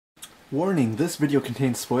Warning, this video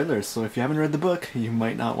contains spoilers, so if you haven't read the book, you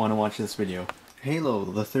might not want to watch this video. Halo,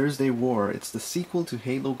 The Thursday War. It's the sequel to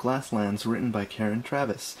Halo Glasslands, written by Karen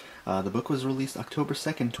Travis. The book was released October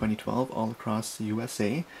 2nd, 2012, all across the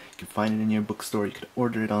USA. You can find it in your bookstore, you could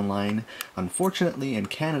order it online. Unfortunately, in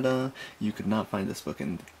Canada, you could not find this book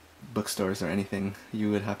in bookstores or anything.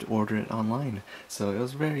 You would have to order it online. So it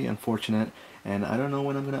was very unfortunate, and I don't know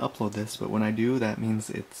when I'm going to upload this, but when I do, that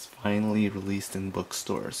means it's finally released in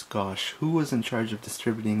bookstores. Gosh, who was in charge of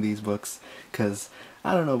distributing these books? Because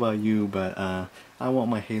I don't know about you, but I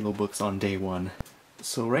want my Halo books on day one.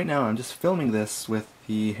 So right now I'm just filming this with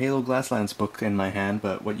the Halo Glasslands book in my hand,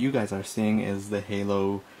 but what you guys are seeing is the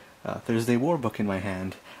Halo Thursday War book in my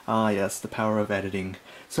hand. Ah yes, the power of editing.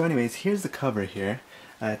 So anyways, here's the cover here.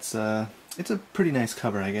 It's a pretty nice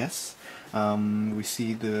cover, I guess. We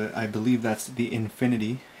see I believe that's the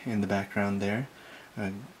Infinity in the background there.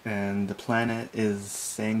 And the planet is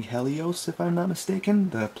Sanghelios, if I'm not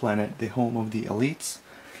mistaken. The planet, the home of the elites.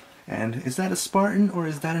 And is that a Spartan or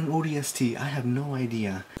is that an ODST? I have no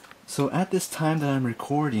idea. So at this time that I'm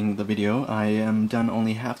recording the video, I am done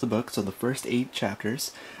only half the book, so the first 8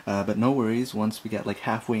 chapters. But no worries, once we get like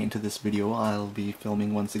halfway into this video, I'll be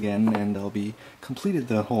filming once again and I'll be completed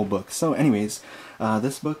the whole book. So anyways,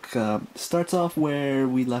 this book starts off where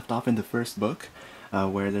we left off in the first book,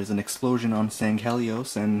 where there's an explosion on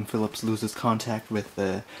Sanghelios and Phillips loses contact with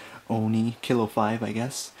Oni, Kilo 5, I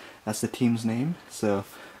guess. That's the team's name. So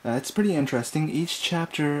it's pretty interesting. Each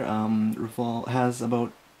chapter has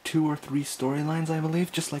about 2 or 3 storylines, I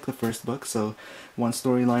believe, just like the first book. So one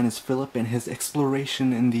storyline is Philip and his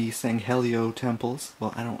exploration in the Sanghelio temples.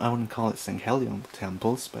 Well, I wouldn't call it Sanghelio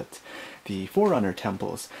temples, but the Forerunner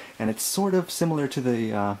temples. And it's sort of similar to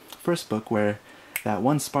the first book, where that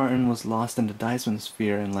one Spartan was lost in the Dyson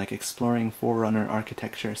Sphere and like exploring Forerunner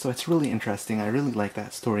architecture. So it's really interesting. I really like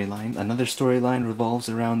that storyline. Another storyline revolves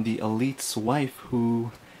around the elite's wife,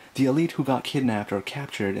 the elite who got kidnapped or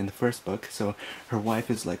captured in the first book. So her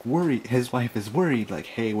wife is like worried, his wife is worried, like,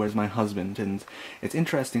 hey, where's my husband? And it's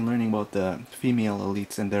interesting learning about the female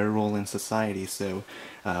elites and their role in society. So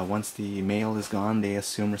once the male is gone, they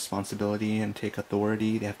assume responsibility and take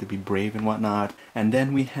authority. They have to be brave and whatnot. And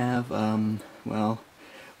then we have, well,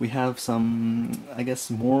 we have some, I guess,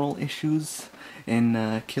 moral issues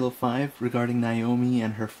in Kilo 5 regarding Naomi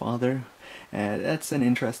and her father. That's an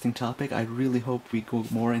interesting topic. I really hope we go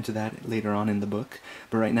more into that later on in the book,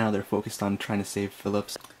 but right now they're focused on trying to save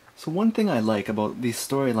Phillips. So one thing I like about these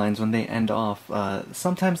storylines when they end off,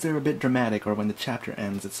 sometimes they're a bit dramatic, or when the chapter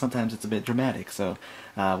ends, sometimes it's a bit dramatic. So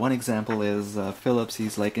one example is Phillips,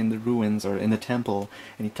 he's like in the ruins or in the temple,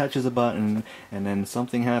 and he touches a button, and then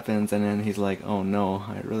something happens, and then he's like, oh no,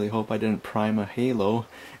 I really hope I didn't prime a Halo,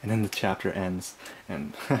 and then the chapter ends.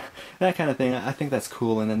 And that kind of thing, I think that's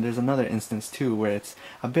cool. And then there's another instance too where it's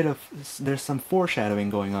a bit of, there's some foreshadowing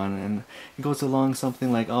going on, and it goes along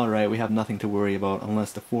something like, alright, we have nothing to worry about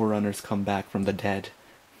unless the Forerunners come back from the dead.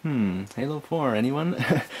 Halo 4, anyone?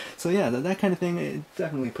 So yeah, that kind of thing, it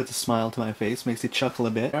definitely puts a smile to my face, makes you chuckle a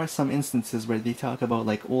bit. There are some instances where they talk about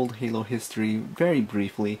like old Halo history very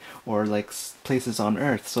briefly, or like places on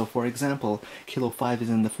Earth. So for example, Kilo 5 is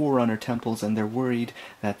in the Forerunner temples and they're worried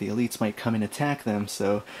that the elites might come and attack them.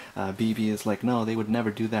 So BB is like, no, they would never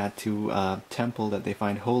do that to a temple that they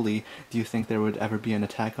find holy. Do you think there would ever be an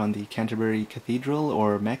attack on the Canterbury Cathedral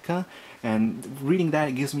or Mecca? And reading that,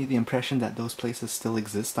 it gives me the impression that those places still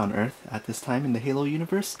exist on Earth at this time in the Halo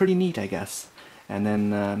universe. Pretty neat, I guess. And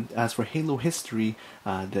then as for Halo history,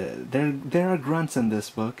 there are grunts in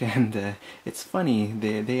this book, and it's funny.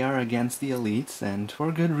 They are against the elites, and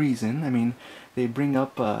for good reason. I mean, they bring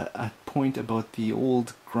up a point about the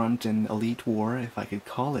old grunt and elite war, if I could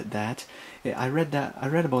call it that. I read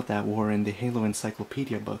about that war in the Halo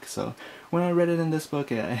Encyclopedia book. So when I read it in this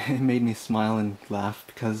book, it made me smile and laugh,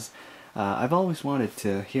 because I've always wanted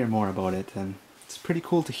to hear more about it, and it's pretty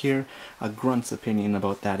cool to hear a grunt's opinion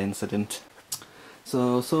about that incident.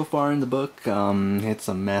 So far in the book, it's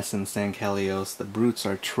a mess in Sanghelios. The brutes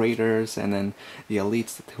are traitors, and then the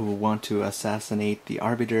elites who want to assassinate the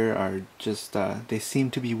Arbiter are just, they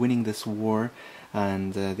seem to be winning this war,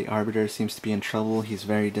 and the Arbiter seems to be in trouble. He's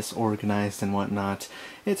very disorganized and whatnot.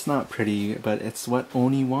 It's not pretty, but it's what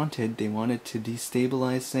Oni wanted. They wanted to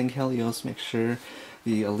destabilize Sanghelios, make sure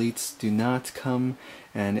the elites do not come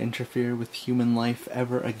and interfere with human life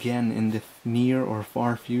ever again in the near or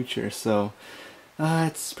far future. So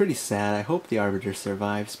it's pretty sad. I hope the Arbiter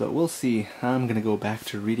survives, but we'll see. I'm gonna go back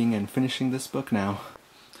to reading and finishing this book now.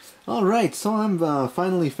 Alright, so I'm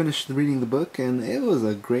finally finished reading the book, and it was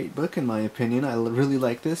a great book in my opinion. I really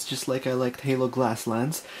liked this, just like I liked Halo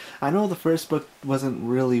Glasslands. I know the first book wasn't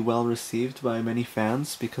really well received by many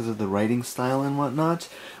fans because of the writing style and whatnot,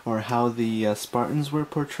 or how the Spartans were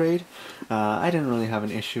portrayed. I didn't really have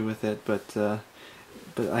an issue with it, but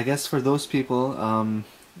I guess for those people,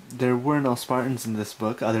 there were no Spartans in this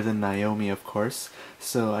book, other than Naomi, of course.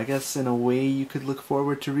 So I guess in a way you could look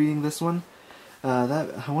forward to reading this one.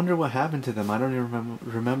 I wonder what happened to them. I don't even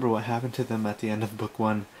remember what happened to them at the end of book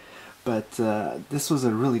one. But this was a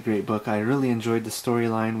really great book. I really enjoyed the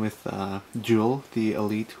storyline with Jewel, the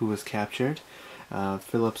elite who was captured.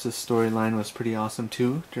 Phillip's storyline was pretty awesome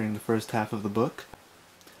too during the first half of the book.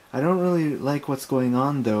 I don't really like what's going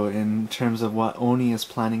on though in terms of what Oni is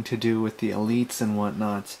planning to do with the elites and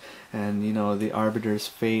whatnot, and you know, the Arbiter's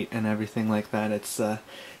fate and everything like that.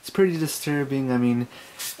 It's pretty disturbing. I mean,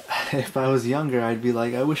 if I was younger I'd be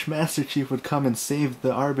like, I wish Master Chief would come and save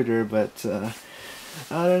the Arbiter, but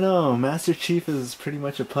I don't know, Master Chief is pretty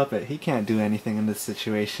much a puppet. He can't do anything in this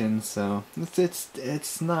situation, so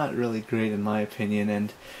it's not really great in my opinion,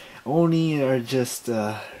 and Oni are just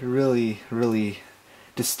really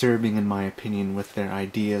disturbing in my opinion with their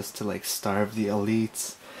ideas to like starve the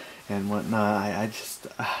elites and whatnot. I just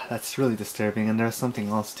that's really disturbing, and there's something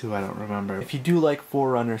else too I don't remember. If you do like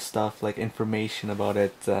Forerunner stuff, like information about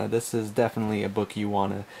it, this is definitely a book you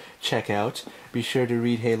want to check out. Be sure to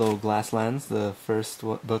read Halo Glasslands, the first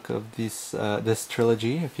book of this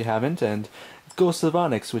trilogy if you haven't, and Ghosts of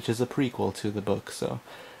Onyx, which is a prequel to the book, so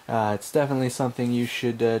it's definitely something you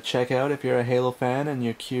should check out if you're a Halo fan and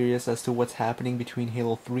you're curious as to what's happening between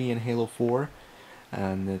Halo 3 and Halo 4.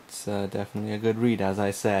 And it's definitely a good read, as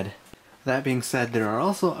I said. That being said, there are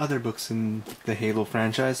also other books in the Halo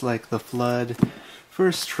franchise, like The Flood,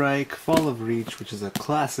 First Strike, Fall of Reach, which is a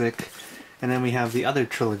classic, and then we have the other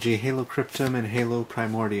trilogy, Halo Cryptum and Halo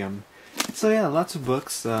Primordium. So yeah, lots of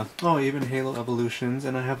books. Oh, even Halo Evolutions,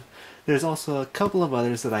 and there's also a couple of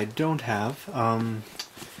others that I don't have.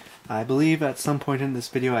 I believe at some point in this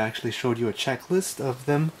video I actually showed you a checklist of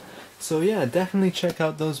them. So yeah, definitely check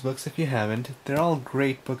out those books if you haven't. They're all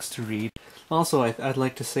great books to read. Also, I'd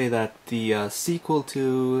like to say that the sequel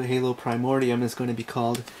to Halo Primordium is going to be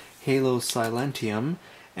called Halo Silentium,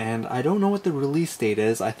 and I don't know what the release date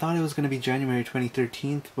is. I thought it was going to be January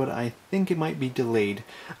 2013, but I think it might be delayed.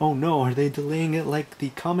 Oh no, are they delaying it like the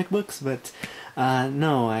comic books? But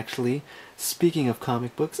no, actually. Speaking of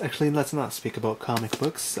comic books, actually let's not speak about comic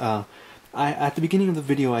books. At the beginning of the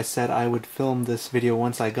video I said I would film this video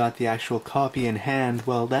once I got the actual copy in hand.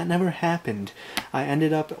 Well, that never happened. I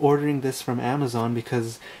ended up ordering this from Amazon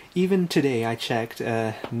because even today I checked,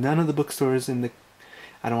 none of the bookstores in the,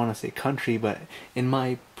 I don't want to say country, but in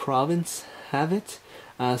my province have it.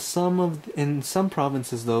 In some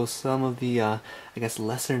provinces though, some of the, I guess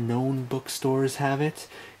lesser known bookstores have it,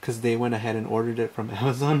 because they went ahead and ordered it from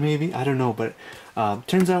Amazon maybe, I don't know, but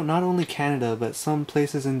turns out not only Canada, but some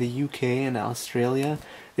places in the UK and Australia,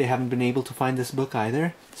 they haven't been able to find this book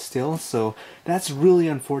either, still, so that's really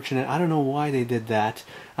unfortunate. I don't know why they did that.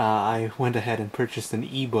 I went ahead and purchased an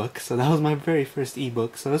ebook, so that was my very first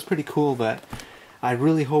ebook, so that's pretty cool, but I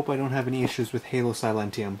really hope I don't have any issues with Halo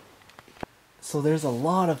Silentium. So there's a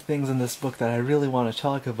lot of things in this book that I really want to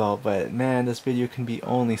talk about, but man, this video can be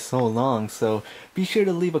only so long, so be sure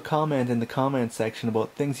to leave a comment in the comment section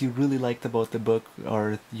about things you really liked about the book,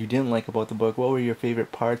 or you didn't like about the book. What were your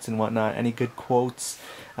favorite parts and whatnot, any good quotes,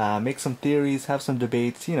 make some theories, have some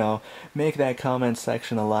debates, you know, make that comment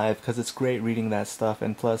section alive, because it's great reading that stuff,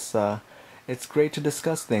 and plus, it's great to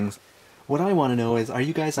discuss things. What I want to know is, are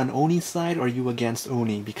you guys on Oni's side or are you against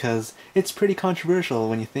Oni? Because it's pretty controversial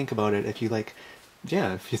when you think about it. If you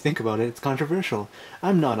think about it, it's controversial.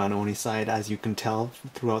 I'm not on Oni's side, as you can tell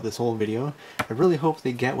throughout this whole video. I really hope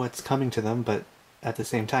they get what's coming to them, but at the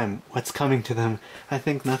same time, what's coming to them, I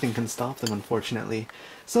think nothing can stop them, unfortunately.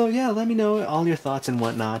 So yeah, let me know all your thoughts and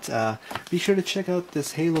whatnot. Be sure to check out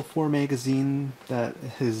this Halo 4 magazine that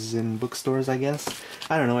is in bookstores, I guess.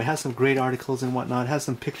 I don't know, it has some great articles and whatnot. It has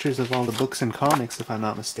some pictures of all the books and comics, if I'm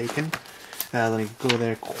not mistaken. Let me go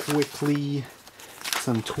there quickly.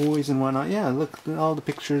 Some toys and whatnot. Yeah, look, all the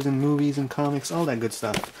pictures and movies and comics, all that good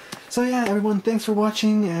stuff. So yeah, everyone, thanks for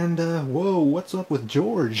watching, and whoa, what's up with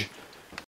George?